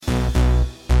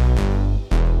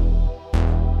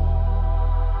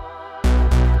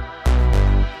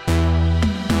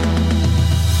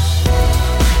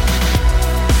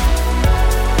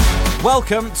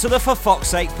Welcome to the For Fox's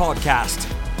Sake podcast,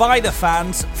 by the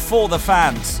fans, for the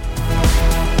fans.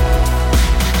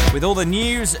 With all the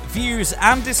news, views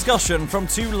and discussion from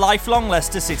two lifelong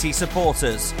Leicester City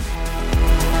supporters.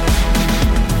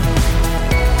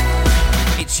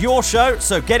 It's your show,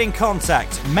 so get in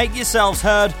contact, make yourselves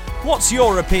heard. What's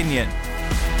your opinion?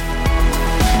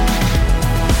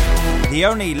 The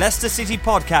only Leicester City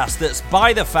podcast that's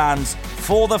by the fans,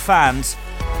 for the fans.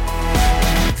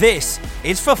 This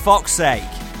is For Fox's Sake.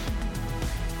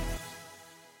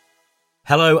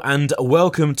 Hello and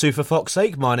welcome to For Fox's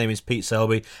Sake. My name is Pete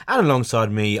Selby, and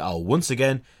alongside me, once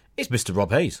again, is Mr.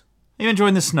 Rob Hayes. Are you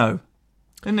enjoying the snow?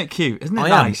 Isn't it cute? Isn't it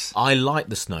nice? I like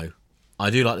the snow. I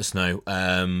do like the snow.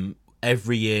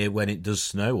 Every year when it does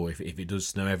snow, or if it does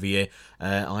snow every year,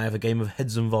 I have a game of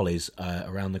heads and volleys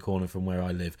around the corner from where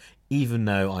I live, even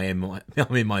though I'm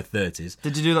in my 30s.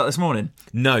 Did you do that this morning?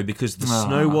 No, because the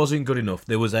snow wasn't good enough.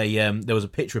 There was a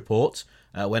pitch report.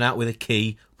 Went out with a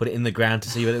key, put it in the ground to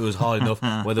see whether it was hard enough,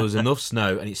 whether there was enough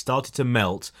snow, and it started to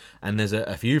melt. And there's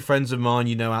a few friends of mine,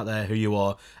 you know out there who you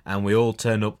are, and we all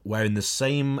turn up wearing the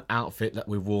same outfit that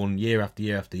we've worn year after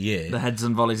year after year. The heads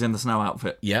and volleys in the snow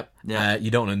outfit. Yep. Yeah.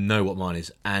 You don't want to know what mine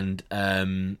is, and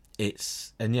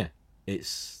it's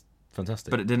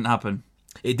fantastic. But it didn't happen.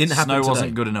 It didn't happen. Snow today.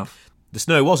 wasn't good enough. The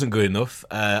snow wasn't good enough.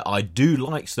 I do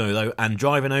like snow, though, and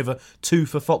driving over to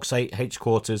For Fox's Sake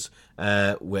headquarters,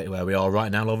 where we are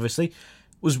right now, obviously,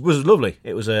 was lovely.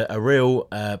 It was a real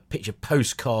picture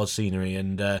postcard scenery,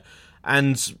 and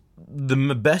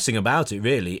the best thing about it,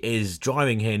 really, is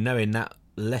driving here knowing that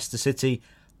Leicester City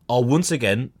are once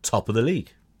again top of the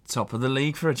league. Top of the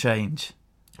league for a change.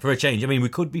 For a change. I mean, we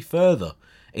could be further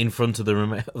in front of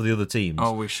the other teams.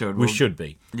 Oh, we should. We should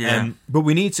be. Yeah. But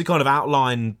we need to kind of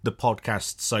outline the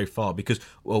podcast so far because,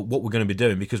 well, what we're going to be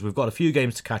doing, because we've got a few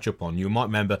games to catch up on. You might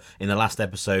remember in the last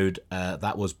episode,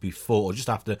 that was before, or just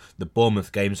after the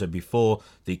Bournemouth game, so before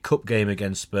the Cup game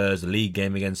against Spurs, the League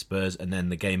game against Spurs, and then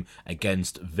the game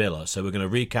against Villa. So we're going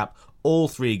to recap all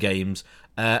three games.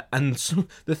 And so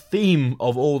the theme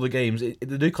of all the games, they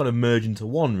do kind of merge into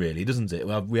one, really, doesn't it?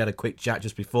 We had a quick chat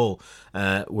just before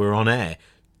we're on air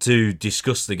to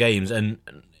discuss the games, and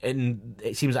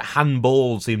it seems that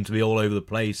handball seemed to be all over the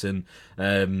place, and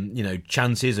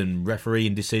chances and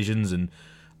refereeing decisions, and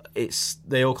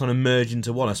they all kind of merge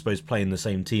into one. I suppose playing the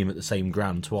same team at the same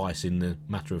ground twice in the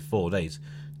matter of 4 days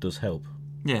does help.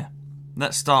 Yeah.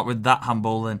 Let's start with that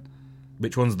handball then.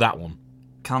 Which one's that one?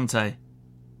 Kante.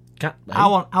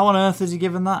 How on earth is he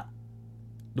given that?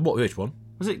 Which one?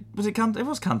 Was it Kante? It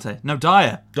was Kante. No,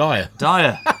 Dyer. Dyer.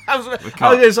 I was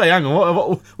going to say, hang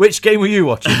on, which game were you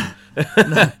watching?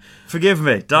 No, forgive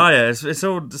me, Dyer. It's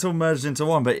all merged into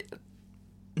one, but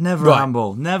never a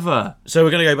handball, never. So we're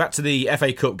going to go back to the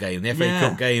FA Cup game. The FA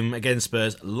Cup game against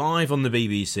Spurs, live on the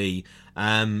BBC.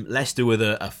 Leicester with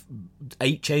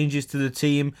 8 changes to the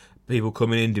team. People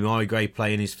coming in, Demarai Gray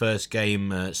playing his first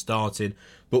game, starting.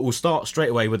 But we'll start straight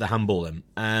away with the handball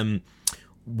then.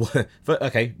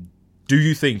 Okay, do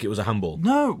you think it was a handball?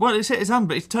 No, well, it's hit his hand,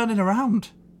 but he's turning around.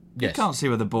 Yes. He can't see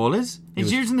where the ball is.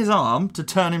 He's using his arm to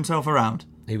turn himself around.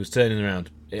 He was turning around.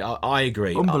 I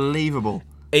agree. Unbelievable.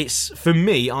 For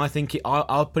me, I think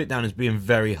I'll put it down as being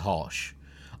very harsh.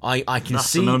 I can That's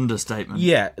see... an understatement.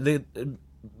 Yeah,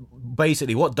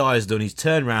 basically what Dyer's done, he's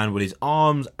turned around with his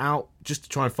arms out just to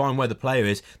try and find where the player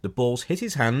is. The ball's hit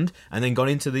his hand and then gone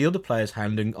into the other player's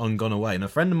hand and gone away. And a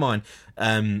friend of mine,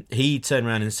 he turned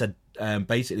around and said,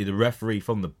 basically the referee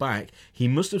from the back, he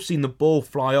must have seen the ball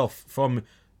fly off from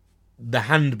the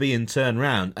hand being turned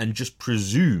around and just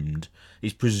presumed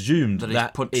he's punched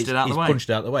it out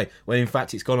of the way, when in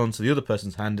fact it's gone onto the other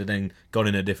person's hand and then gone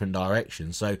in a different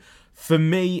direction. So for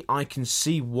me, I can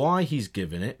see why he's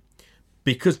given it,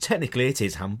 because technically it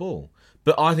is handball.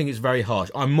 But I think it's very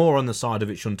harsh. I'm more on the side of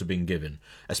it shouldn't have been given,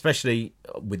 especially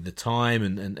with the time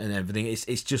and everything.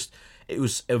 It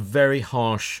was a very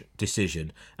harsh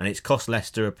decision, and it's cost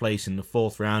Leicester a place in the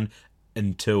 4th round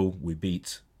until we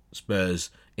beat Spurs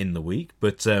in the week,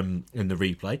 but in the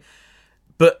replay.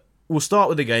 But we'll start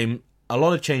with the game. A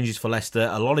lot of changes for Leicester,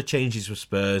 a lot of changes for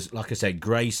Spurs. Like I said,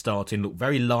 Gray starting, looked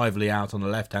very lively out on the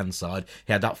left-hand side.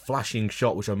 He had that flashing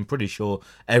shot, which I'm pretty sure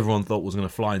everyone thought was going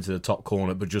to fly into the top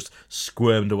corner, but just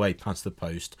squirmed away past the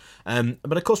post.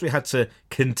 But of course we had to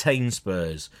contain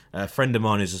Spurs. A friend of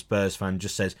mine who's a Spurs fan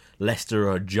just says Leicester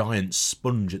are a giant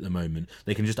sponge at the moment.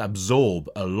 They can just absorb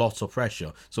a lot of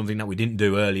pressure, something that we didn't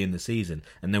do early in the season,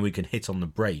 and then we can hit on the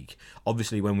break.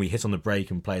 Obviously, when we hit on the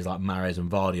break and players like Mahrez and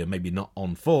Vardy are maybe not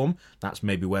on form, that's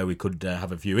maybe where we could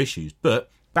have a few issues.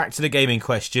 But back to the game in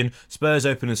question. Spurs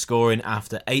open the scoring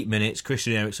after 8 minutes.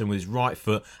 Christian Eriksen with his right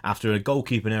foot after a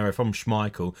goalkeeping error from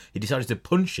Schmeichel. He decided to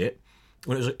punch it.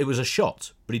 Well, it was a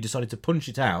shot, but he decided to punch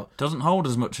it out. Doesn't hold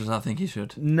as much as I think he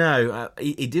should. No,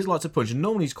 he does like to punch, and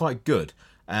normally he's quite good.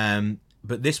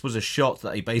 But this was a shot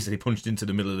that he basically punched into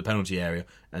the middle of the penalty area,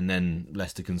 and then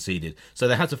Leicester conceded. So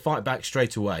they had to fight back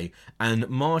straight away. And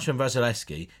Marcin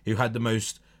Vasilevsky, who had the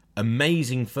most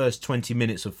amazing first 20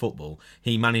 minutes of football,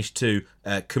 he managed to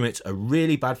commit a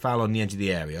really bad foul on the edge of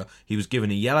the area. He was given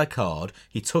a yellow card.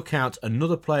 He took out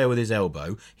another player with his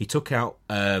elbow. He took out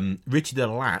Richie De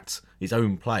Laet, his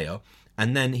own player,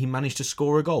 and then he managed to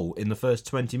score a goal in the first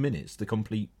 20 minutes, the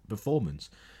complete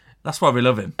performance. That's why we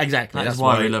love him. Exactly. That's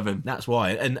why we love him. That's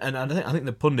why. And I think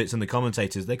the pundits and the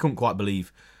commentators, they couldn't quite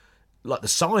believe like the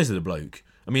size of the bloke.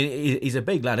 I mean, he's a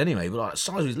big lad anyway, but like the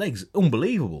size of his legs,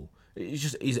 unbelievable.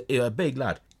 He's a big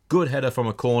lad. Good header from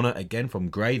a corner, again from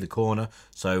Gray, the corner.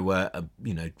 So,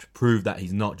 to prove that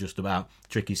he's not just about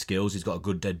tricky skills, he's got a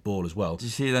good dead ball as well. Did you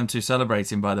see them two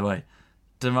celebrating, by the way?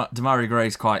 Demarai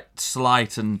Gray's quite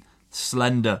slight and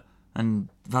slender, and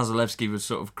Vasilevsky was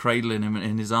sort of cradling him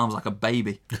in his arms like a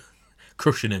baby.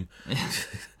 Crushing him.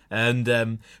 And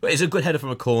but it's a good header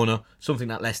from a corner, something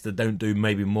that Leicester don't do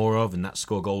maybe more of, and that's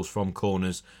score goals from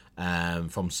corners,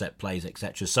 from set plays,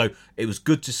 etc. So it was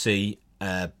good to see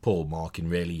poor marking,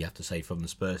 really, you have to say, from the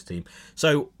Spurs team.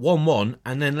 So 1-1,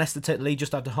 and then Leicester take the lead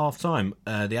just after half-time.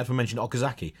 The aforementioned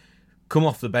Okazaki come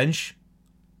off the bench,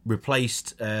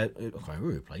 replaced... who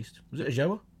replaced? Was it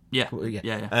Ajoa? Yeah.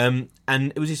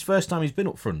 And it was his first time he's been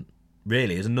up front,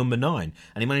 really, as a number 9.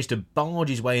 And he managed to barge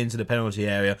his way into the penalty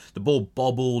area. The ball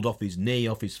bobbled off his knee,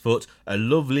 off his foot. A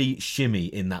lovely shimmy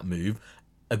in that move.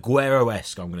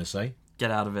 Aguero-esque, I'm going to say.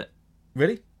 Get out of it.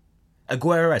 Really?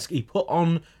 Aguero-esque. He put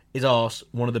on his arse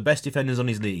one of the best defenders in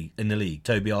the league,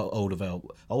 Toby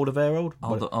Alderweireld.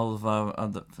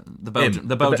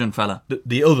 The Belgian fella.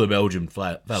 The other Belgian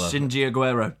fella. Shinji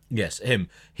Aguero. Yes, him.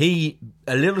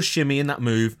 A little shimmy in that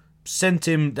move sent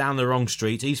him down the wrong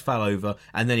street. He's fell over,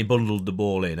 and then he bundled the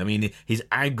ball in. I mean, his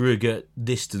aggregate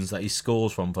distance that he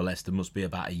scores from for Leicester must be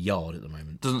about a yard at the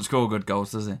moment. Doesn't score good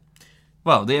goals, does he?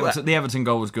 Well, the Everton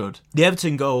goal was good. The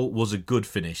Everton goal was a good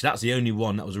finish. That's the only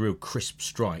one that was a real crisp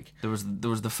strike. There was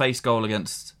the face goal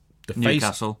against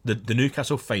Newcastle. The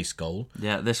Newcastle face goal.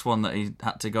 Yeah, this one that he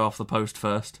had to go off the post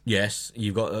first. Yes,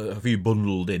 you've got a few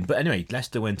bundled in. But anyway,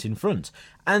 Leicester went in front.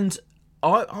 And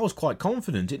I was quite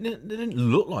confident. It didn't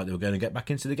look like they were going to get back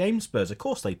into the game, Spurs. Of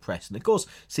course they pressed. And of course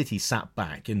City sat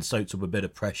back and soaked up a bit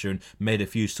of pressure and made a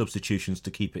few substitutions to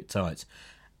keep it tight.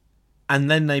 And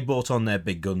then they brought on their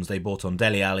big guns. They brought on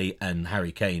Dele Alli and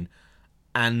Harry Kane.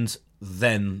 And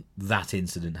then that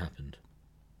incident happened.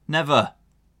 Never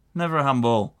a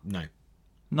handball. No.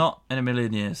 Not in a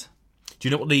million years. Do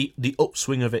you know what the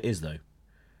upswing of it is, though?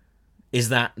 Is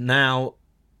that now,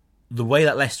 the way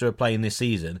that Leicester are playing this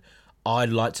season,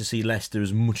 I'd like to see Leicester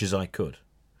as much as I could.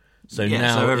 So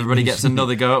everybody gets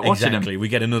another go at watching exactly, them. We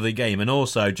get another game. And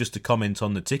also, just to comment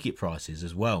on the ticket prices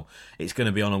as well, it's going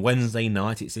to be on a Wednesday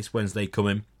night. It's this Wednesday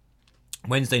coming.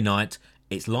 Wednesday night,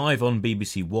 it's live on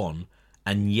BBC One,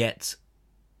 and yet...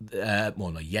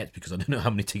 not yet, because I don't know how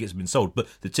many tickets have been sold, but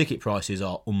the ticket prices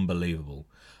are unbelievable.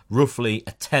 Roughly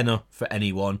a tenner for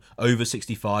anyone. Over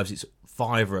 65s, it's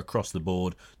 £5 across the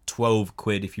board.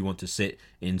 £12 if you want to sit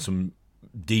in some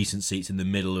decent seats in the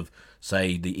middle of,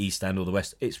 say, the East End or the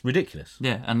West. It's ridiculous.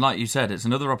 Yeah, and like you said, it's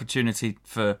another opportunity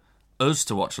for us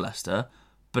to watch Leicester,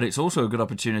 but it's also a good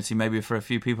opportunity maybe for a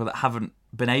few people that haven't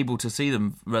been able to see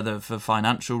them, whether for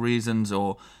financial reasons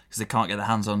or because they can't get their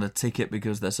hands on a ticket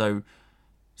because they're so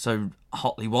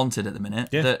hotly wanted at the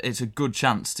minute, that it's a good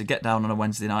chance to get down on a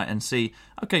Wednesday night and see,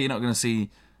 okay, you're not going to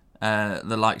see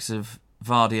the likes of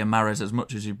Vardy and Mahrez as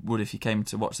much as you would if you came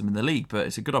to watch them in the league, but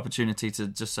it's a good opportunity to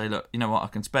just say, look, you know what, I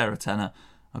can spare a tenner,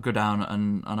 I'll go down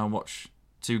and I'll watch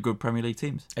two good Premier League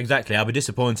teams. Exactly. I'll be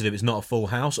disappointed if it's not a full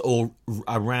house or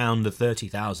around the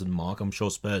 30,000 mark. I'm sure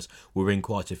Spurs were in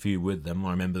quite a few with them. I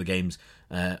remember the games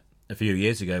a few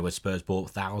years ago where Spurs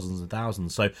bought thousands and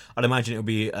thousands. So I'd imagine it'll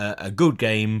be a good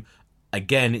game.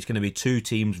 Again, it's going to be two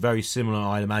teams very similar,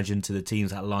 I'd imagine, to the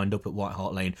teams that lined up at White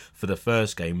Hart Lane for the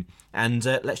first game. And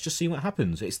let's just see what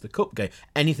happens. It's the cup game.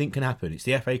 Anything can happen. It's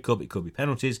the FA Cup. It could be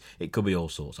penalties. It could be all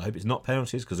sorts. I hope it's not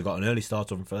penalties because I got an early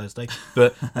start on Thursday.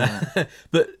 But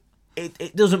but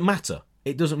it doesn't matter.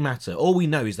 It doesn't matter. All we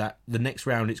know is that the next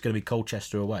round it's going to be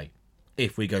Colchester away.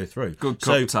 If we go through. Good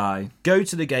cup tie. Go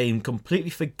to the game, completely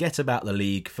forget about the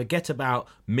league, forget about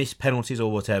missed penalties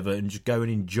or whatever, and just go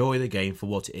and enjoy the game for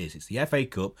what it is. It's the FA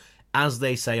Cup. As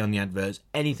they say on the adverts,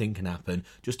 anything can happen.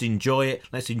 Just enjoy it.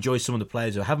 Let's enjoy some of the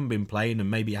players who haven't been playing and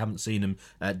maybe you haven't seen them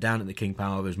down at the King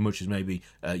Power as much as maybe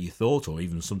you thought, or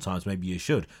even sometimes maybe you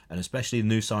should. And especially the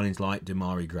new signings like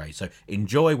Demarai Gray. So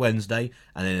enjoy Wednesday,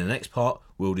 and then in the next part,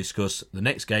 we'll discuss the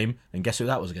next game. And guess who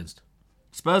that was against?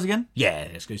 Spurs again? Yeah,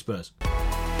 let's go Spurs.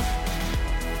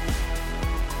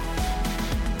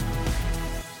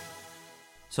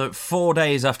 So 4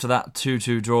 days after that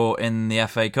 2-2 draw in the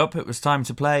FA Cup, it was time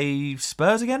to play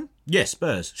Spurs again? Yes,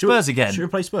 Spurs. Spurs again. Should we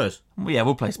play Spurs? Well, yeah,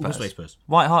 we'll play Spurs. We'll play Spurs.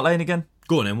 White Hart Lane again?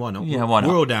 Go on then, why not? Yeah, why not?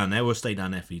 We're all down there. We'll stay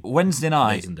down there for Wednesday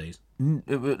night. days and days.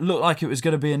 It looked like it was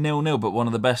going to be a 0-0, but one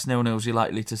of the best 0-0s you're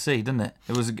likely to see, didn't it?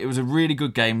 It was a really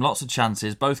good game, lots of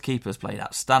chances. Both keepers played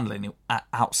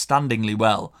outstandingly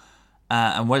well,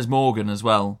 and Wes Morgan as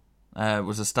well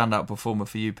was a standout performer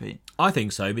for you, Pete. I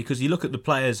think so, because you look at the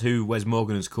players who Wes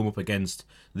Morgan has come up against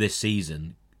this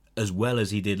season, as well as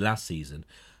he did last season.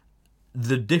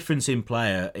 The difference in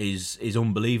player is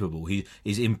unbelievable.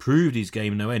 He's improved his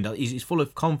game no end. He's full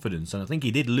of confidence, and I think he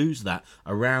did lose that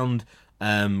around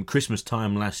Christmas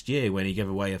time last year when he gave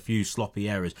away a few sloppy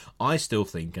errors. I still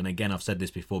think, and again I've said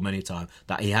this before many times,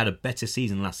 that he had a better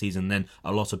season last season than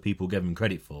a lot of people gave him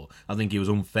credit for. I think he was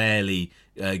unfairly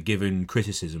given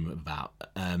criticism about,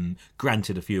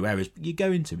 granted a few errors, but you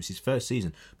go into it's his first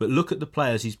season. But look at the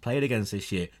players he's played against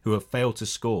this year who have failed to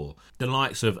score. The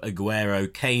likes of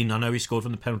Aguero, Kane, I know he scored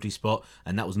from the penalty spot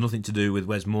and that was nothing to do with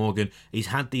Wes Morgan. He's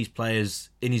had these players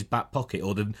in his back pocket,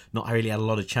 or they've not really had a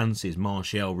lot of chances.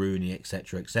 Martial, Rooney,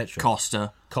 etc, etc.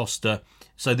 Costa.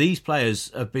 So these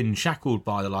players have been shackled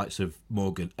by the likes of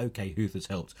Morgan. Okay, Huth has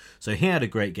helped. So he had a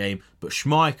great game, but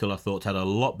Schmeichel, I thought, had a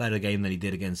lot better game than he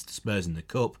did against Spurs in the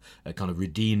Cup. Kind of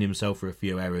redeemed himself for a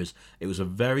few errors. It was a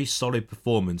very solid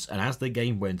performance, and as the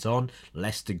game went on,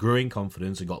 Leicester grew in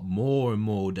confidence and got more and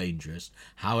more dangerous.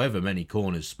 However many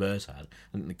corners Spurs had,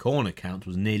 and the corner count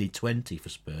was nearly 20 for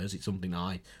Spurs. It's something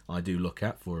I do look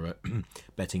at for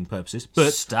betting purposes.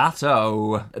 But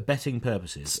Stato. Betting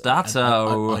purposes.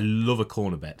 Stato. I love a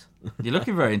corner bet. You're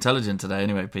looking very intelligent today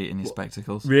anyway, Pete, in your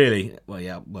spectacles. Really? Well,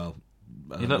 yeah, well...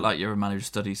 You look like you're a man who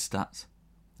studies stats.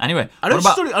 Anyway, I don't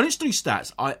study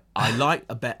stats. I like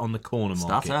a bet on the corner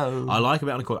market. Stato. I like a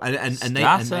bet on the corner. And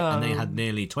they had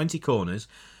nearly 20 corners.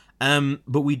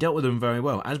 But we dealt with them very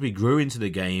well. As we grew into the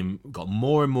game, got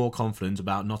more and more confident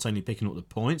about not only picking up the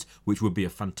points, which would be a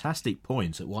fantastic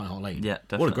point at White Hart Lane. Yeah,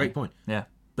 definitely. What a great point. Yeah.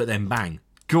 But then bang.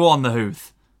 Go on, the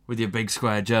Huth, with your big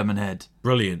square German head.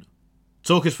 Brilliant.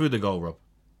 Talk us through the goal, Rob.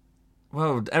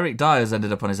 Well, Eric Dyer's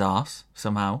ended up on his arse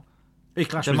somehow. He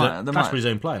clashed with his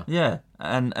own player. Yeah,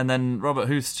 and then Robert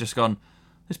Huth's just gone,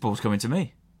 this ball's coming to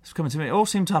me. It's coming to me. It all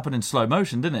seemed to happen in slow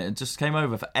motion, didn't it? It just came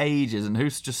over for ages, and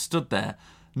Huth's just stood there,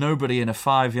 nobody in a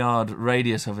 5-yard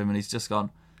radius of him, and he's just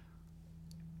gone,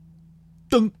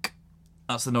 dunk.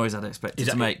 That's the noise I'd expect him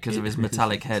to make because of his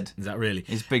metallic head. Is that really?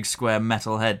 His big square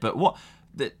metal head. But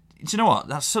do you know what?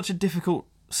 That's such a difficult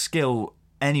skill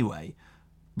anyway,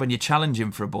 when you challenge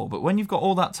him for a ball. But when you've got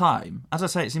all that time, as I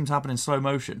say, it seems to happen in slow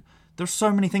motion. There's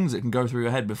so many things that can go through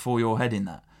your head before you're heading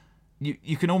that.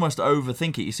 You can almost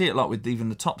overthink it. You see it a lot with even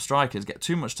the top strikers, get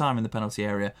too much time in the penalty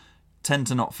area, tend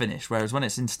to not finish. Whereas when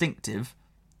it's instinctive,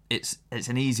 it's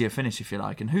an easier finish, if you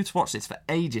like. And Huth's watched this for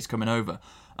ages coming over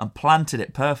and planted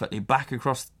it perfectly back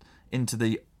across into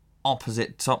the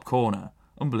opposite top corner.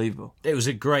 Unbelievable. It was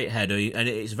a great header, and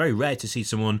it's very rare to see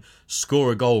someone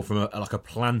score a goal from a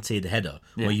planted header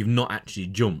where you've not actually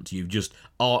jumped. You've just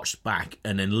arched back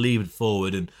and then levered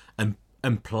forward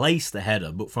and placed the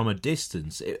header, but from a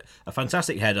distance. A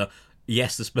fantastic header.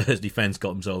 Yes, the Spurs defence got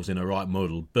themselves in a right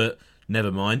muddle, but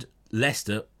never mind.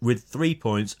 Leicester with 3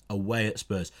 points away at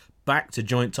Spurs. Back to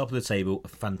joint top of the table, a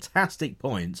fantastic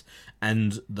point,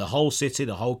 and the whole city,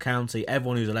 the whole county,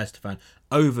 everyone who's a Leicester fan,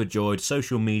 overjoyed.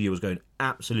 Social media was going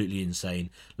absolutely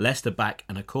insane. Leicester back,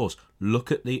 and of course,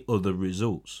 look at the other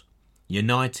results.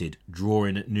 United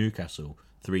drawing at Newcastle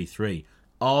 3-3.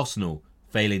 Arsenal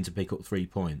failing to pick up 3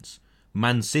 points.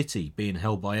 Man City being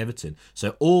held by Everton.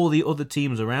 So all the other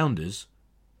teams around us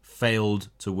failed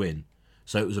to win.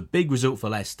 So it was a big result for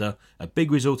Leicester, a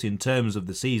big result in terms of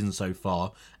the season so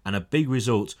far, and a big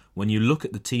result when you look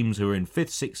at the teams who are in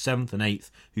 5th, 6th, 7th and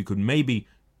 8th, who could maybe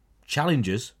challenge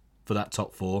us for that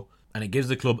top 4. And it gives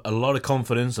the club a lot of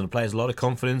confidence and the players a lot of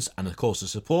confidence, and of course the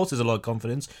supporters a lot of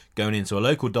confidence going into a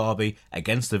local derby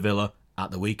against the Villa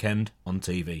at the weekend on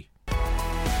TV.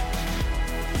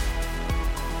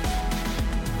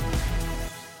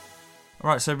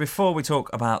 Right, so before we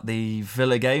talk about the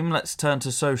Villa game, let's turn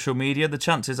to social media. The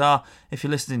chances are, if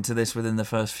you're listening to this within the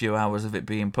first few hours of it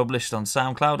being published on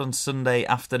SoundCloud on Sunday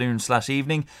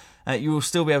afternoon/evening, you will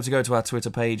still be able to go to our Twitter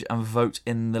page and vote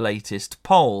in the latest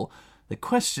poll. The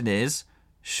question is,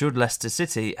 should Leicester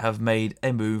City have made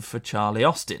a move for Charlie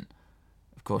Austin?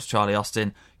 Of course, Charlie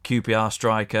Austin, QPR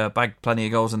striker, bagged plenty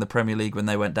of goals in the Premier League when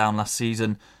they went down last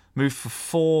season, moved for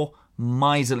 £4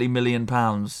 miserly million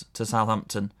to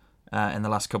Southampton in the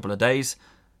last couple of days.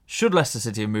 Should Leicester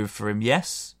City have moved for him?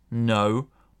 Yes, no,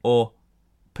 or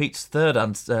Pete's third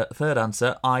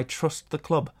answer, I trust the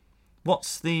club.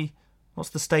 What's the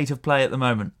state of play at the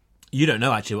moment? You don't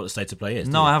know actually what the state of play is,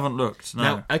 do No, you? I haven't looked. No.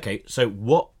 Now, okay, so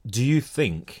what do you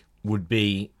think would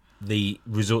be the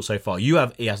result so far?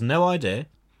 He has no idea.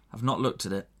 I've not looked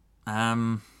at it.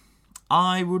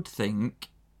 I would think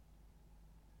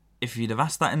if you'd have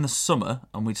asked that in the summer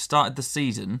and we'd started the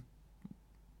season,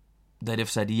 they'd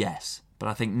have said yes. But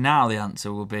I think now the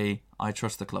answer will be, I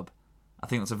trust the club. I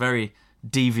think that's a very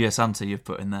devious answer you've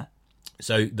put in there.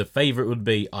 So the favourite would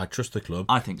be, I trust the club.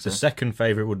 I think so. The second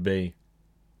favourite would be...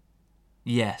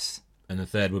 Yes. And the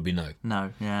third would be no.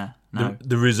 No, yeah, no.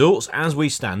 The results as we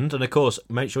stand, and of course,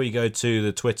 make sure you go to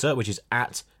the Twitter, which is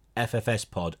at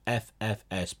FFSPod,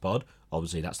 FFSPod.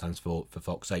 Obviously, that stands for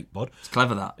Fox 8 Pod. It's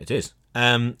clever, that. It is.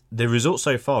 The result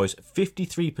so far is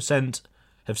 53%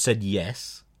 have said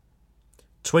yes,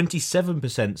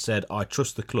 27% said I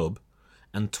trust the club,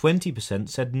 and 20%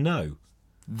 said no.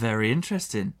 Very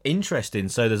interesting. Interesting.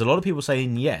 So there's a lot of people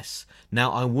saying yes.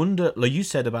 Now, I wonder, like you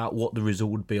said about what the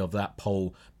result would be of that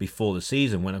poll before the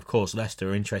season, when, of course, Leicester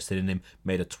are interested in him,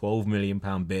 made a £12 million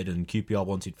bid, and QPR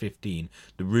wanted 15.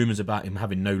 The rumours about him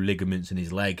having no ligaments in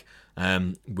his leg,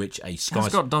 which a Sky...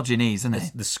 He's got dodgy knees, hasn't he?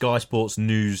 The Sky Sports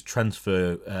News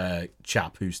transfer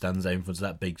chap who stands there in front of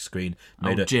that big screen...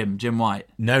 Jim White.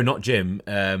 No, not Jim.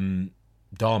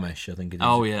 Dharmesh, I think it is.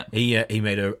 Oh, yeah. He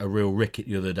made a real ricket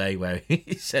the other day where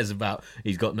he says about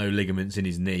he's got no ligaments in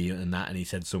his knee and that, and he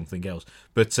said something else.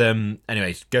 But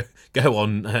anyways, go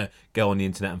on the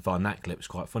internet and find that clip. It's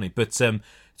quite funny. But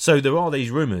so there are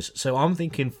these rumours. So I'm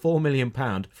thinking £4 million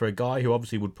for a guy who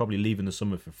obviously would probably leave in the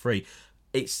summer for free.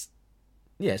 It's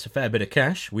a fair bit of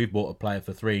cash. We've bought a player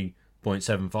for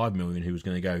 $3.75 million who was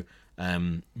going to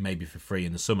go maybe for free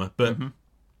in the summer, but. Mm-hmm.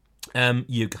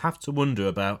 You have to wonder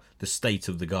about the state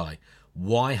of the guy.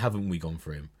 Why haven't we gone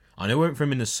for him? I know we went for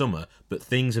him in the summer, but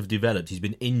things have developed. He's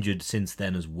been injured since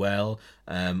then as well.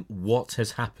 What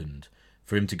has happened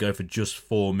for him to go for just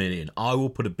 $4 million? I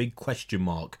will put a big question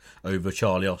mark over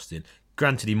Charlie Austin.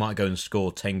 Granted, he might go and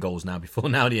score 10 goals before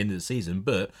the end of the season,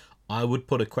 but I would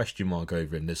put a question mark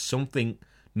over him. There's something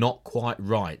not quite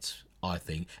right, I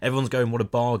think. Everyone's going, what a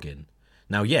bargain.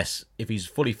 Now, yes, if he's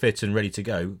fully fit and ready to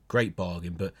go, great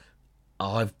bargain, but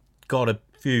I've got a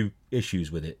few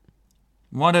issues with it.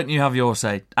 Why don't you have your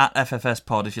say? At FFS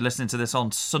Pod, if you're listening to this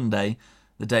on Sunday,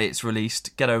 the day it's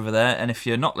released, get over there. And if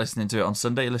you're not listening to it on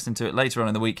Sunday, you're listening to it later on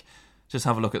in the week, just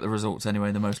have a look at the results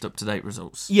anyway, the most up-to-date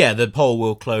results. Yeah, the poll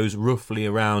will close roughly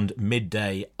around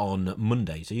midday on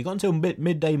Monday. So you've got until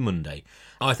midday Monday.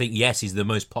 I think yes is the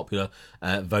most popular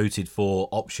voted for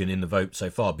option in the vote so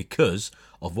far because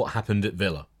of what happened at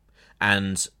Villa.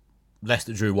 And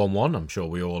Leicester drew 1-1, I'm sure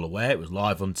we're all aware. It was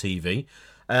live on TV.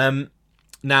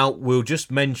 Now, we'll just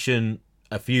mention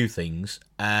a few things.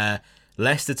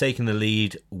 Leicester taking the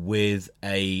lead with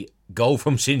a goal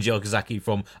from Shinji Okazaki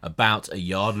from about a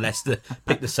yard. Leicester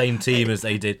picked the same team as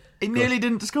they did. He nearly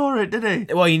didn't score it, did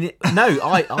he? Well, no,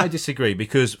 I disagree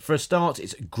because for a start,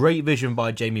 it's great vision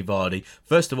by Jamie Vardy.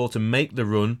 First of all, to make the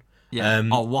run. Yeah.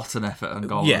 What an effort and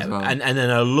goal as well. And then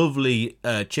a lovely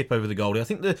chip over the goalie. I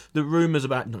think the rumours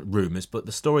about, not rumours, but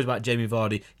the stories about Jamie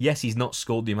Vardy, yes, he's not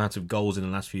scored the amount of goals in the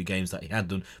last few games that he had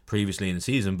done previously in the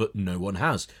season, but no one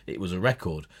has. It was a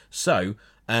record. So,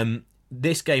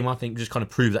 this game, I think, just kind of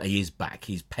proved that he is back.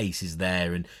 His pace is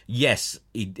there. And yes,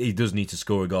 he does need to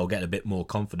score a goal, get a bit more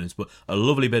confidence. But a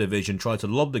lovely bit of vision. Tried to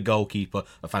lob the goalkeeper.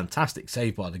 A fantastic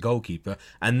save by the goalkeeper.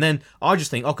 And then I just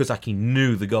think Okazaki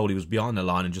knew the goalie was behind the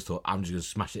line and just thought, I'm just going to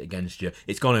smash it against you.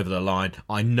 It's gone over the line.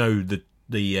 I know the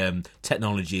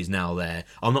technology is now there.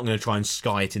 I'm not going to try and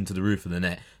sky it into the roof of the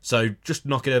net. So just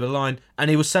knock it over the line. And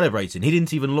he was celebrating. He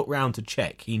didn't even look round to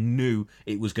check. He knew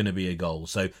it was going to be a goal.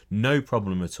 So no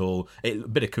problem at all. A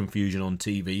bit of confusion on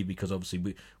TV because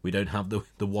obviously we don't have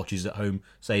the watchers at home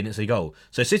saying it's a goal.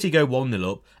 So City go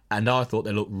 1-0 up and I thought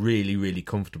they looked really, really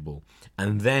comfortable.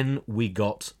 And then we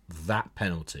got that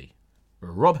penalty.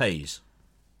 Rob Hayes.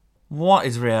 What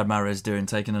is Riyad Mahrez doing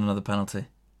taking another penalty?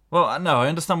 Well, no, I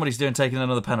understand what he's doing taking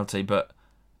another penalty, but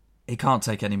he can't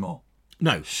take any more.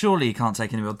 No. Surely he can't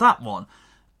take any more. That one,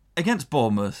 against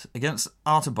Bournemouth, against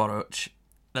Artur Boruc,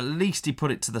 at least he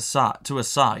put it to a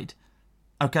side.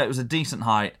 Okay, it was a decent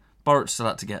height. Boruc still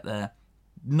had to get there.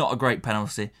 Not a great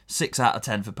penalty. 6 out of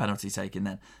 10 for penalty taking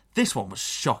then. This one was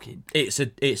shocking. It's a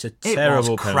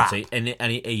terrible crap. penalty,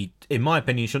 and he, in my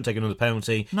opinion, shouldn't take another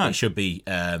penalty. No. It should be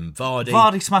Vardy.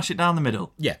 Vardy smash it down the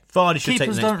middle. Yeah, Vardy should Keepers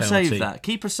take the next don't penalty. save that.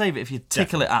 Keepers save it if you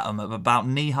tickle it at them at about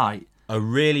knee height. A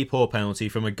really poor penalty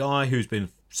from a guy who's been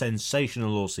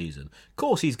sensational all season. Of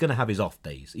course, he's going to have his off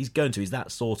days. He's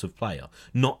that sort of player.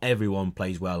 Not everyone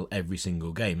plays well every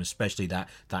single game, especially that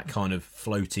kind of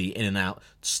floaty in and out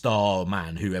star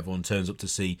man who everyone turns up to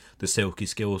see the silky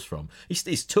skills from.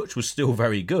 His touch was still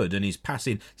very good, and his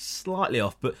passing slightly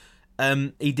off, but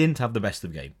he didn't have the best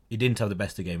of game. He didn't have the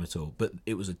best of game at all. But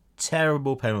it was a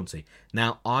terrible penalty.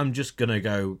 Now I'm just going to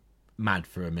go mad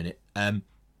for a minute.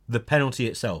 The penalty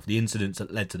itself, the incidents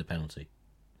that led to the penalty.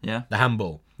 Yeah. The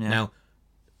handball. Yeah. Now,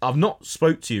 I've not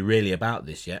spoke to you really about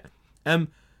this yet.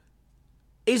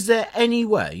 Is there any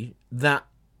way that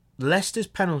Leicester's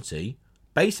penalty,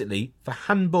 basically for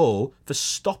handball, for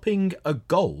stopping a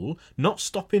goal, not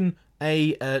stopping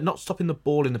the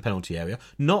ball in the penalty area,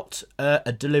 not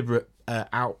a deliberate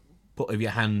output of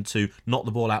your hand to knock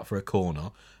the ball out for a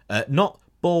corner, not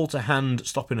ball to hand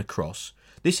stopping a cross.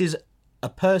 This is a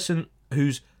person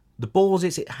whose the ball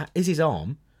is his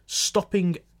arm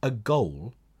stopping a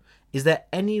goal. Is there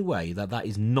any way that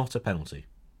is not a penalty?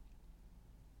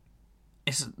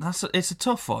 It's a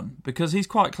tough one because he's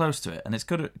quite close to it and it's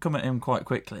going to come at him quite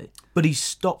quickly. But he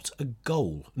stopped a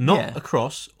goal, not a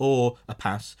cross or a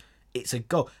pass. It's a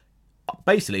goal.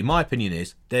 Basically, my opinion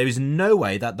is there is no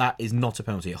way that is not a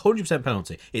penalty. 100%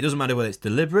 penalty. It doesn't matter whether it's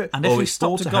deliberate and or if he it's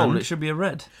stopped a goal, hand. it should be a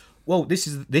red. Well, this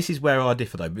is where I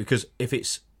differ though, because if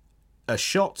it's a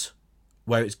shot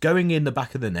where it's going in the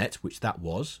back of the net, which that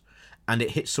was, and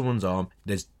it hits someone's arm,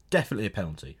 there's definitely a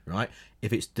penalty, right?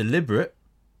 If it's deliberate,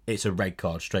 it's a red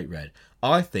card, straight red.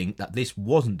 I think that this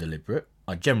wasn't deliberate.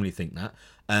 I generally think that.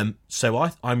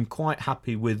 So I'm quite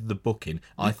happy with the booking.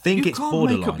 I think it's borderline.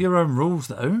 You can't make up your own rules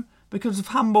though, because if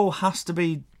handball has to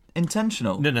be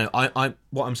intentional. No. I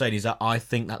what I'm saying is that I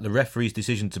think that the referee's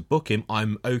decision to book him,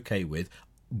 I'm okay with.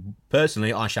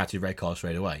 Personally, I shouted red card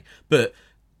straight away. But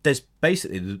there's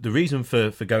basically the reason for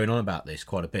going on about this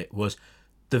quite a bit was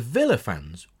the Villa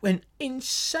fans went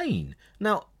insane.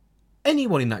 Now,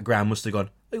 anyone in that ground must have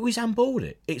gone, oh, he's handballed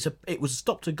it. It was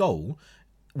stopped a goal.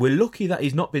 We're lucky that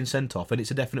he's not been sent off and it's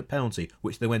a definite penalty,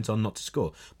 which they went on not to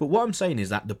score. But what I'm saying is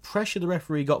that the pressure the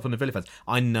referee got from the Villa fans,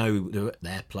 I know they're at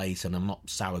their place and I'm not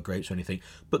sour grapes or anything,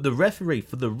 but the referee,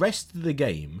 for the rest of the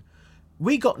game,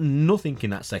 we got nothing in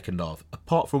that second half,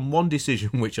 apart from one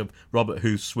decision, which of Robert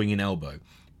Huth's swinging elbow.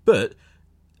 But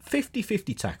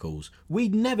 50-50 tackles. We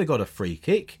never got a free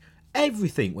kick.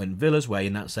 Everything went Villa's way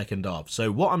in that second half.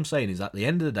 So what I'm saying is at the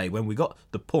end of the day, when we got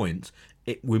the point,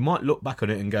 we might look back on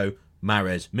it and go,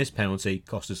 Mahrez, missed penalty,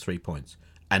 cost us 3 points.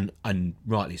 And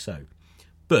rightly so.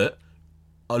 But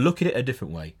I look at it a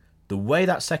different way. The way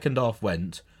that second half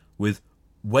went, with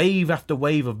wave after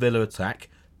wave of Villa attack,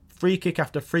 free kick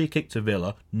after free kick to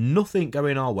Villa, nothing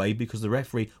going our way because the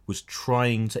referee was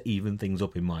trying to even things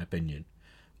up, in my opinion.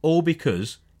 All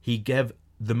because he gave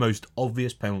the most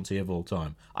obvious penalty of all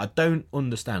time. I don't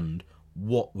understand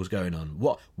what was going on.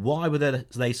 Why were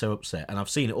they so upset? And I've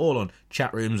seen it all on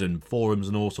chat rooms and forums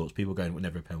and all sorts. People going,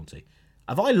 "Never a penalty."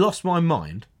 Have I lost my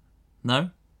mind?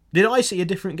 No. Did I see a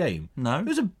different game? No. It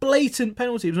was a blatant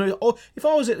penalty. It was if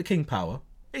I was at the King Power,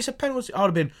 it's a penalty.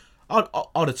 I'd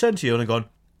have turned to you and gone,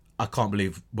 I can't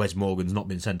believe Wes Morgan's not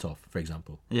been sent off, for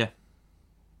example. Yeah.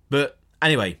 But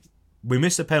anyway, we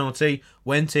missed the penalty,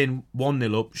 went in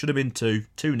 1-0 up, should have been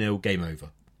 2-0, game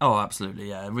over. Oh, absolutely,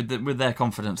 yeah. With their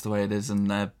confidence the way it is and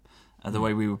the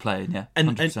way we were playing, yeah,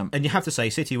 100%. And you have to say,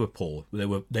 City were poor.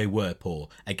 They were poor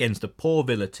against a poor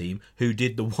Villa team who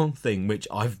did the one thing which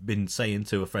I've been saying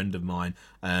to a friend of mine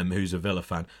who's a Villa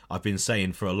fan. I've been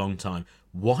saying for a long time,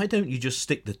 why don't you just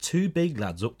stick the two big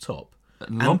lads up top?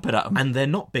 Lump it at them. And they're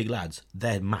not big lads,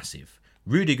 they're massive.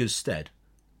 Rudiger's stead,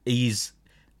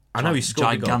 I know he's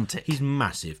scored gigantic. He's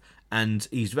massive and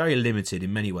he's very limited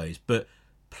in many ways, but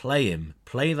play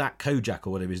that Kojak or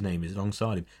whatever his name is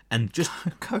alongside him, and just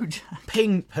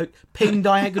ping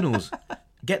diagonals.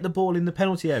 Get the ball in the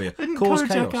penalty area. Didn't cause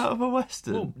Kojak chaos. out of a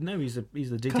Western? Well, no, he's the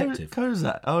detective.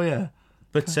 Kozak. Oh yeah.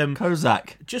 But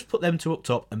Kozak. just put them two up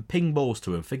top and ping balls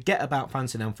to them. Forget about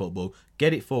fancy down football.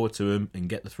 Get it forward to them and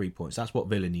get the 3 points. That's what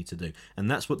Villa need to do,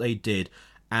 and that's what they did.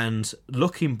 And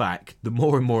looking back, the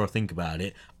more and more I think about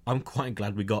it, I'm quite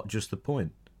glad we got just the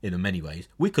point. In many ways,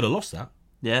 we could have lost that.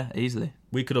 Yeah, easily.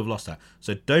 We could have lost that.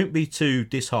 So don't be too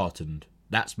disheartened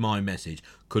That's my message.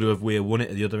 Could have we won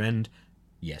it at the other end?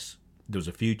 Yes. There was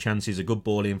a few chances, a good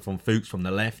ball in from Fuchs from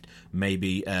the left,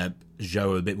 maybe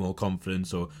Joe a bit more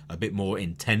confidence or a bit more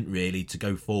intent really to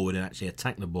go forward and actually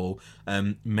attack the ball.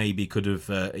 Maybe he could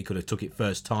have took it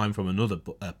first time from another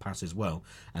pass as well.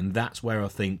 And that's where I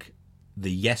think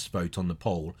the yes vote on the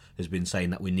poll has been saying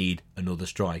that we need another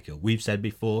striker. We've said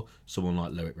before, someone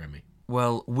like Loic Remy.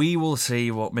 Well, we will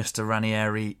see what Mr.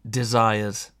 Ranieri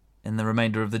desires in the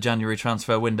remainder of the January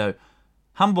transfer window.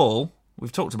 Handball,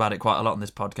 we've talked about it quite a lot on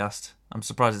this podcast. I'm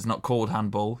surprised it's not called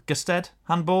handball. Gusted,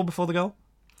 handball before the goal?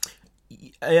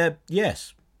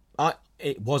 Yes.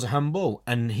 It was a handball,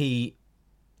 and he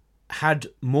had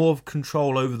more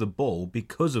control over the ball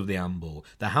because of the handball.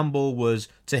 The handball was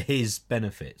to his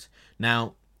benefit.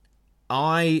 Now,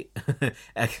 again,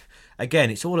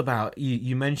 it's all about,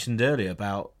 you mentioned earlier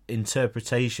about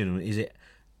interpretation. Is it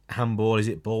handball? Is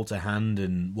it ball to hand?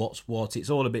 And what's what? It's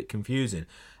all a bit confusing.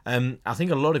 I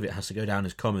think a lot of it has to go down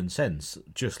as common sense.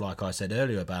 Just like I said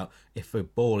earlier about if a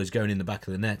ball is going in the back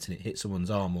of the net and it hits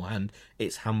someone's arm or hand,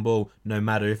 it's handball no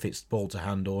matter if it's ball to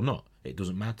hand or not. It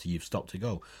doesn't matter. You've stopped a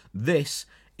goal. This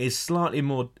is slightly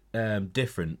more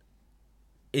different.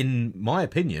 In my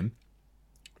opinion,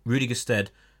 Rudy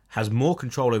Gusted has more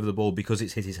control over the ball because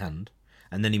it's hit his hand,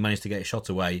 and then he managed to get a shot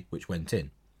away, which went in.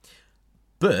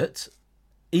 But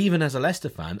even as a Leicester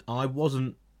fan, I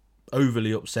wasn't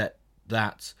overly upset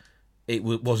that it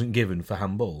wasn't given for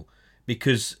handball,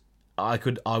 because I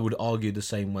would argue the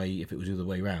same way if it was the other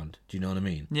way round. Do you know what I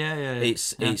mean? Yeah.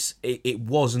 It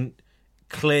wasn't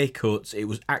clear cut. It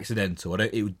was accidental.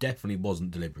 It definitely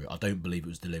wasn't deliberate. I don't believe it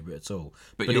was deliberate at all.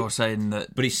 But you're saying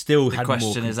that. But it still the had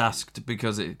question more is asked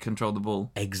because it controlled the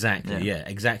ball. Exactly. Yeah.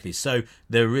 Exactly. So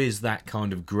there is that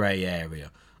kind of grey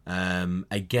area.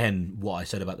 Again, what I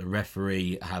said about the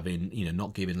referee having,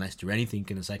 not giving Leicester anything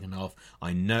in the second half.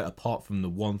 I know, apart from the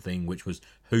one thing, which was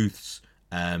Huth's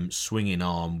swinging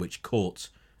arm, which caught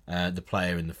the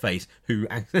player in the face,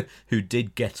 who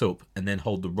did get up and then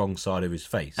hold the wrong side of his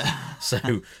face.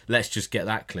 So let's just get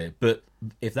that clear. But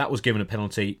if that was given a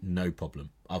penalty, no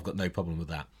problem. I've got no problem with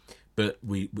that. But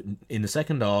in the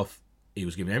second half, he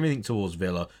was giving everything towards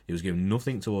Villa. He was giving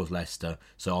nothing towards Leicester.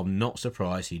 So I'm not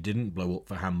surprised he didn't blow up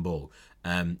for handball.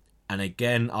 And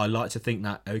again, I like to think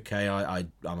that, okay,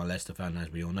 I'm a Leicester fan, as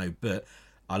we all know, but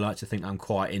I like to think I'm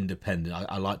quite independent.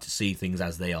 I like to see things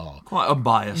as they are. Quite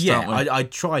unbiased, yeah, aren't we? I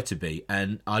try to be.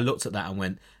 And I looked at that and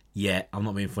went, yeah, I'm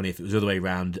not being funny. If it was the other way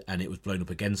around and it was blown up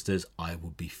against us, I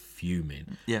would be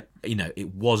fuming. Yeah.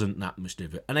 It wasn't that much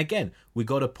different. And again, we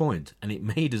got a point and it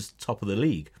made us top of the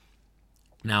league.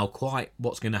 Now, quite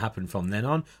what's going to happen from then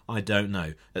on, I don't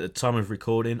know. At the time of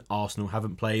recording, Arsenal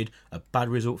haven't played. A bad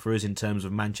result for us in terms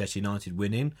of Manchester United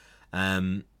winning.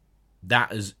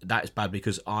 That is bad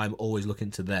because I'm always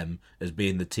looking to them as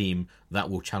being the team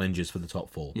that will challenge us for the top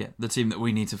four. Yeah, the team that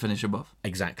we need to finish above.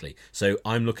 Exactly. So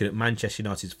I'm looking at Manchester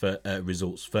United's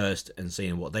results first and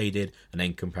seeing what they did and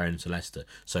then comparing to Leicester.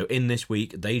 So in this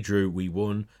week, they drew, we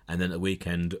won, and then at the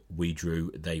weekend, we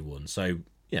drew, they won. So,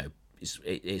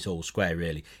 it's all square,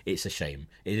 really. It's a shame.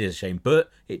 It is a shame, but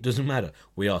it doesn't matter.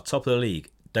 We are top of the league.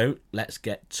 Let's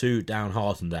get too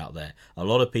downhearted out there. A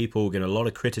lot of people get a lot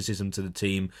of criticism to the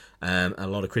team, a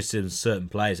lot of criticism to certain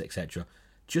players, etc.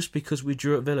 Just because we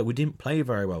drew at Villa, we didn't play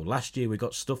very well. Last year we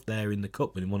got stuffed there in the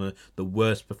cup in one of the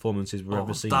worst performances we've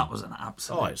ever seen. That was an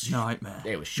absolute nightmare.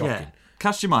 It was shocking. Yeah.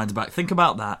 Cast your minds back, think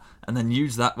about that, and then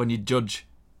use that when you judge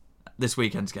this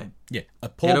weekend's game. Yeah,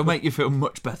 it'll make you feel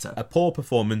much better. A poor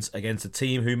performance against a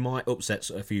team who might upset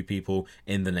a few people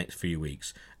in the next few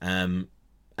weeks. And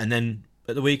then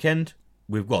at the weekend,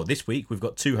 this week we've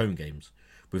got 2 home games.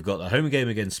 We've got the home game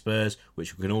against Spurs,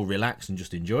 which we can all relax and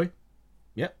just enjoy.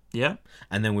 Yep. Yeah.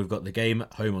 And then we've got the game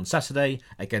at home on Saturday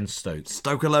against Stoke.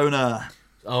 Stoke Alona.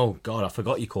 Oh, God, I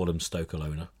forgot you called them Stoke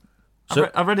Alona.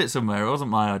 I read it somewhere. It wasn't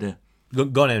my idea.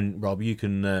 Go on in, Rob. You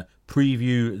can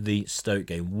preview the Stoke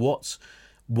game. What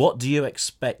do you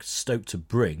expect Stoke to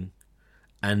bring,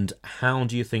 and how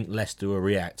do you think Leicester will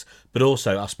react? But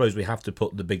also, I suppose we have to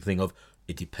put the big thing of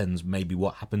it depends maybe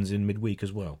what happens in midweek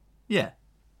as well. Yeah.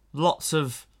 Lots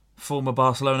of former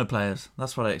Barcelona players.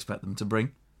 That's what I expect them to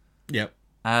bring. Yep.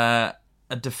 A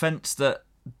defence that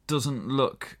doesn't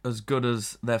look as good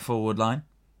as their forward line.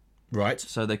 Right.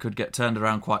 So they could get turned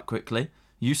around quite quickly.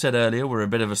 You said earlier we're a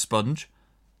bit of a sponge,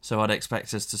 so I'd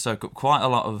expect us to soak up quite a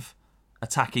lot of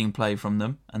attacking play from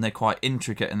them, and they're quite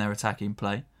intricate in their attacking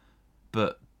play.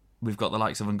 But we've got the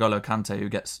likes of N'Golo Kante, who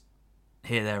gets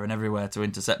here, there and everywhere to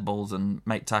intercept balls and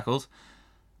make tackles.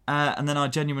 And then I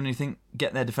genuinely think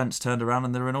get their defence turned around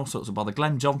and they're in all sorts of bother.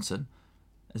 Glenn Johnson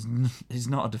is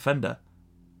not a defender.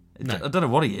 No. I don't know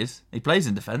what he is. He plays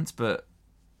in defence, but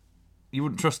you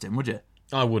wouldn't trust him, would you?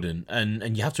 I wouldn't,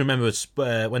 and you have to remember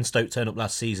when Stoke turned up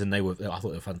last season, I thought they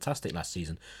were fantastic last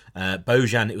season.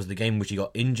 Bojan, it was the game which he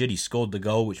got injured. He scored the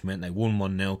goal, which meant they won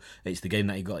 1-0. It's the game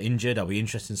that he got injured. I'll be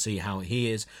interested to see how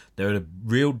he is. They're a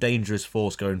real dangerous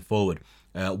force going forward.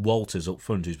 Walters up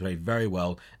front, who's played very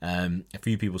well. A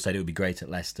few people said it would be great at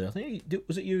Leicester. I think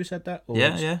was it you who said that? Or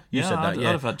Yeah. You said that. I'd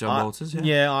have had John Walters.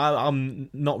 I'm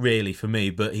not really for me,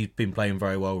 but he's been playing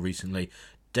very well recently.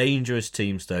 Dangerous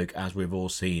team, Stoke, as we've all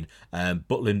seen.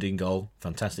 Butland in goal,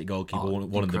 fantastic goalkeeper,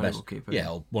 one of the best. Keeper.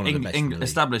 Yeah, one of the best.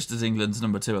 Established as England's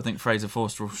number 2. I think Fraser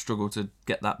Forster will struggle to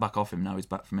get that back off him now he's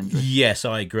back from injury. Yes,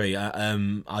 I agree.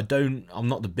 I'm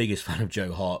not the biggest fan of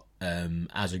Joe Hart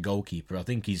as a goalkeeper. I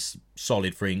think he's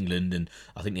solid for England, and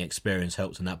I think the experience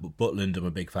helps in that. But Butland, I'm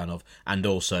a big fan of, and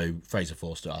also Fraser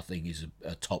Forster. I think he's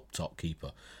a top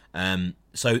keeper.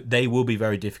 So they will be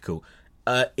very difficult.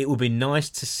 It would be nice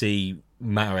to see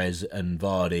Mahrez and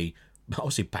Vardy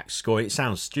obviously back scoring. It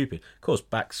sounds stupid, of course,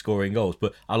 back scoring goals,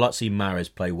 but I like to see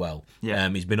Mahrez play well. Yeah.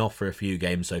 He's been off for a few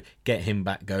games, so get him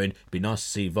back going. It'd be nice to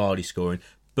see Vardy scoring.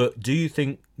 But do you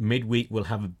think midweek will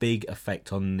have a big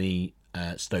effect on the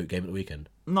Stoke game at the weekend?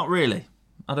 Not really.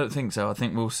 I don't think so. I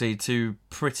think we'll see two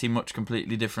pretty much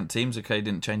completely different teams. Okay, he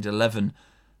didn't change 11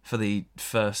 for the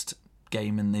first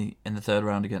game in the third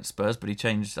round against Spurs, but he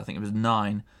changed, I think it was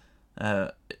 9,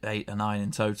 8 or 9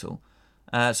 in total.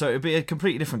 So it'll be a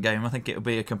completely different game. I think it'll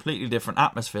be a completely different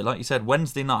atmosphere. Like you said,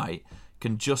 Wednesday night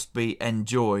can just be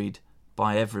enjoyed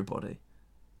by everybody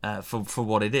for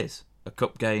what it is. A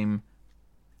cup game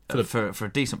for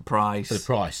a decent price. For the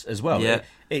price as well. Yeah.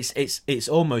 It's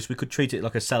almost, we could treat it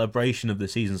like a celebration of the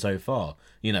season so far.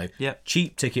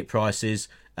 Cheap ticket prices,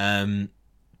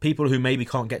 people who maybe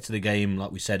can't get to the game,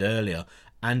 like we said earlier.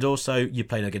 And also, you're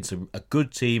playing against a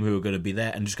good team who are going to be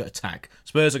there and just going to attack.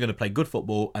 Spurs are going to play good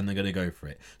football and they're going to go for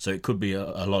it. So it could be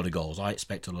a lot of goals. I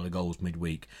expect a lot of goals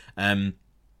midweek. So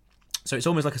it's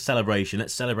almost like a celebration.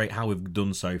 Let's celebrate how we've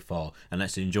done so far and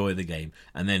let's enjoy the game.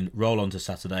 And then roll on to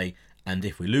Saturday. And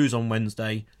if we lose on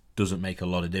Wednesday, doesn't make a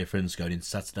lot of difference going into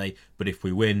Saturday. But if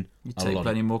we win, you take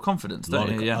plenty more confidence,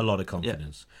 don't you? A lot of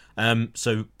confidence. Yeah.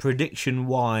 So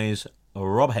prediction-wise,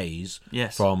 Rob Hayes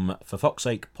from For Fox's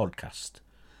Sake podcast.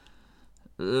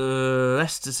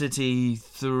 Leicester City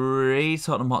 3,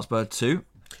 Tottenham Hotspur 2.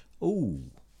 Ooh.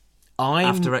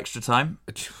 After extra time.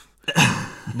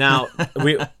 Now,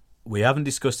 we haven't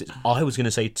discussed it. I was going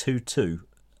to say 2-2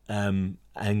 and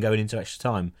going into extra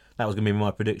time. That was going to be my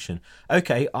prediction.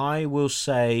 Okay, I will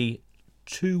say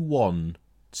 2-1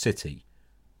 City.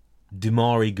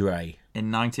 Demarai Gray.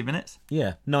 In 90 minutes?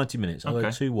 Yeah, 90 minutes. I'll go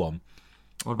 2-1.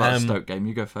 What about the Stoke game?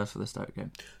 You go first for the Stoke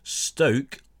game.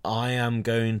 Stoke, I am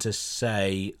going to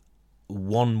say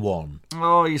 1-1.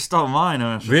 Oh, you stole mine.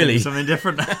 Really? Something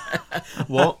different.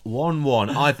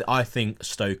 1-1. I think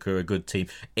Stoke are a good team.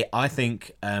 I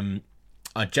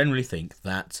generally think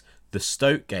that the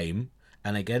Stoke game,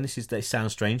 and again, they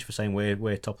sound strange for saying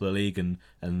we're top of the league and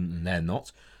they're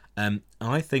not.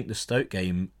 I think the Stoke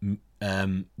game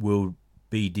will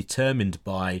be determined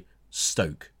by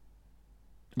Stoke.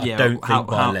 I don't think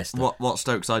by Leicester. What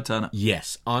Stoke side turn up?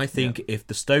 Yes, I think if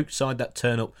the Stoke side that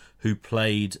turn up, who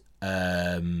played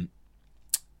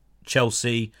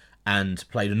Chelsea and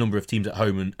played a number of teams at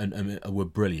home and were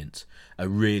brilliant,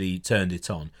 really turned it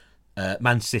on.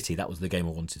 Man City, that was the game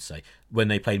I wanted to say. When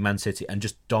they played Man City and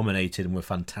just dominated and were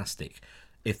fantastic.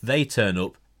 If they turn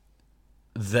up,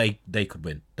 they could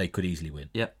win. They could easily win.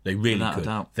 Yeah, they really could.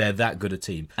 They're that good a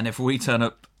team. And if we turn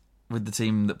up with the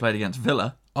team that played against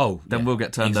Villa, then we'll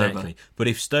get turned over. But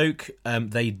if Stoke,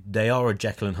 they are a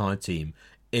Jekyll and Hyde team.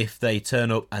 If they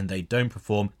turn up and they don't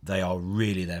perform, they are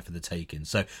really there for the taking.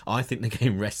 So I think the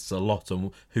game rests a lot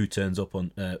on who turns up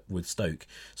on with Stoke.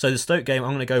 So the Stoke game,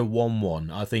 I'm going to go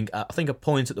 1-1. I think a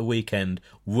point at the weekend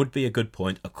would be a good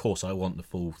point. Of course, I want the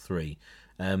full 3.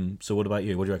 So what about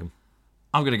you? What do you reckon?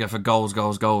 I'm going to go for goals.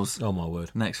 Oh my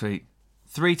word! Next week,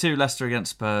 3-2 Leicester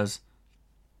against Spurs.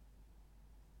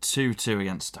 2-2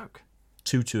 against Stoke.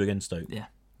 2-2 against Stoke. Yeah,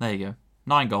 there you go.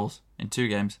 9 goals in 2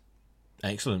 games.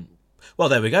 Excellent. Well,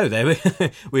 there we go.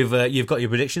 You've got your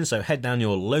predictions. So head down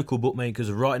your local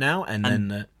bookmakers right now, and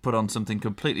then put on something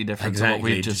completely different to what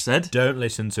we've just said. Don't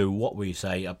listen to what we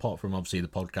say, apart from obviously the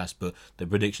podcast. But the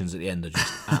predictions at the end are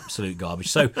just absolute garbage.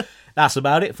 So that's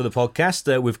about it for the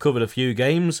podcast. We've covered a few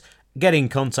games. Get in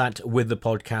contact with the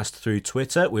podcast through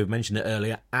Twitter. We've mentioned it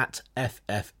earlier, at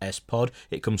FFSPod.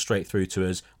 It comes straight through to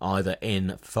us either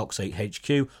in Fox 8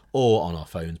 HQ or on our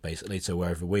phones, basically, so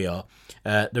wherever we are.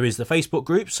 There is the Facebook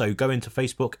group, so go into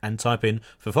Facebook and type in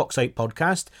for Fox 8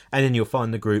 Podcast, and then you'll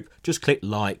find the group. Just click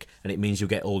like, and it means you'll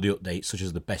get all the updates, such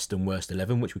as the best and worst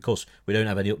 11, which, of course, we don't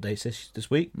have any updates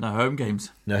this week. No home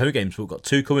games. No home games. We've got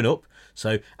 2 coming up.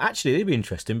 So, actually, it'll be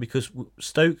interesting because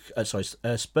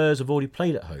Spurs have already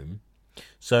played at home.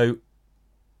 So,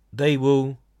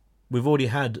 we've already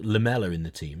had Lamela in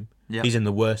the team. Yep. He's in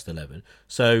the worst 11.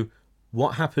 So,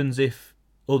 what happens if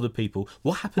other people...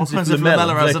 What happens if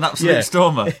Lamela has an absolute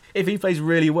stormer? If he plays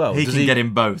really well... He can get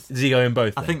in both. Does he go in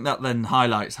both? I think that then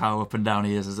highlights how up and down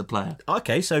he is as a player.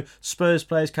 Okay, so Spurs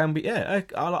players can be... Yeah,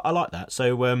 I like that.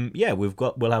 So, we'll have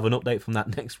an update from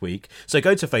that next week. So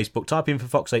go to Facebook, type in for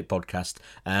Fox 8 Podcast.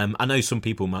 I know some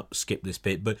people might skip this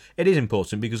bit, but it is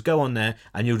important because go on there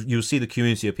and you'll see the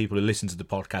community of people who listen to the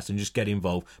podcast and just get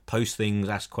involved, post things,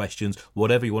 ask questions,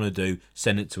 whatever you want to do,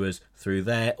 send it to us through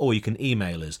there, or you can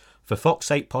email us for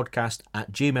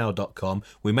fox8podcast@gmail.com.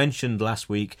 We mentioned last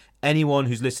week, anyone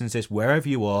who's listening to this, wherever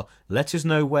you are, let us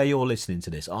know where you're listening to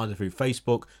this, either through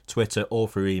Facebook, Twitter, or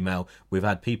through email. We've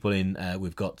had people in,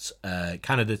 we've got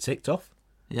Canada ticked off.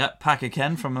 Yeah, Packer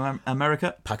Ken from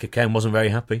America. Packer Ken wasn't very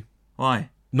happy. Why?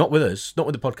 Not with us, not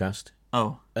with the podcast.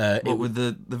 Oh, with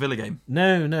the Villa game?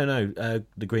 No.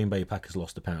 The Green Bay Packers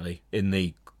lost, apparently, in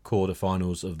the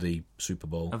quarterfinals of the Super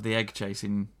Bowl. Of the egg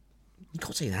chasing. You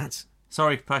can't say that.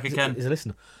 Sorry, Packer Ken. He's a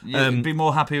listener. You'd be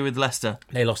more happy with Leicester.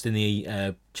 They lost in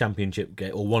the championship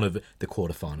game, or one of the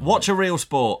quarterfinals. Watch a real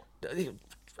sport.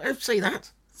 Don't say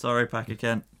that. Sorry, Packer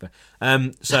Ken.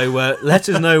 So let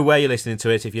us know where you're listening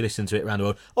to it, if you listen to it around the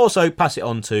world. Also, pass it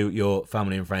on to your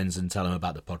family and friends and tell them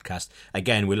about the podcast.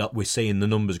 Again, we're seeing the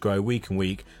numbers grow week and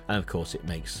week, and of course it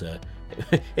makes us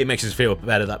feel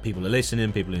better that people are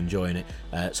listening, people are enjoying it.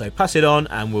 So pass it on,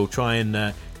 and we'll try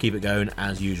and keep it going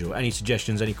as usual. Any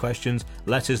suggestions, any questions,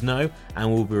 let us know,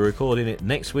 and we'll be recording it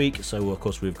next week. So, of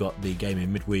course, we've got the game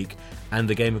in midweek and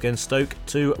the game against Stoke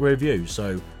to review.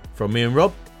 So, from me and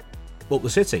Rob, up the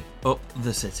city. Up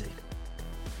the city.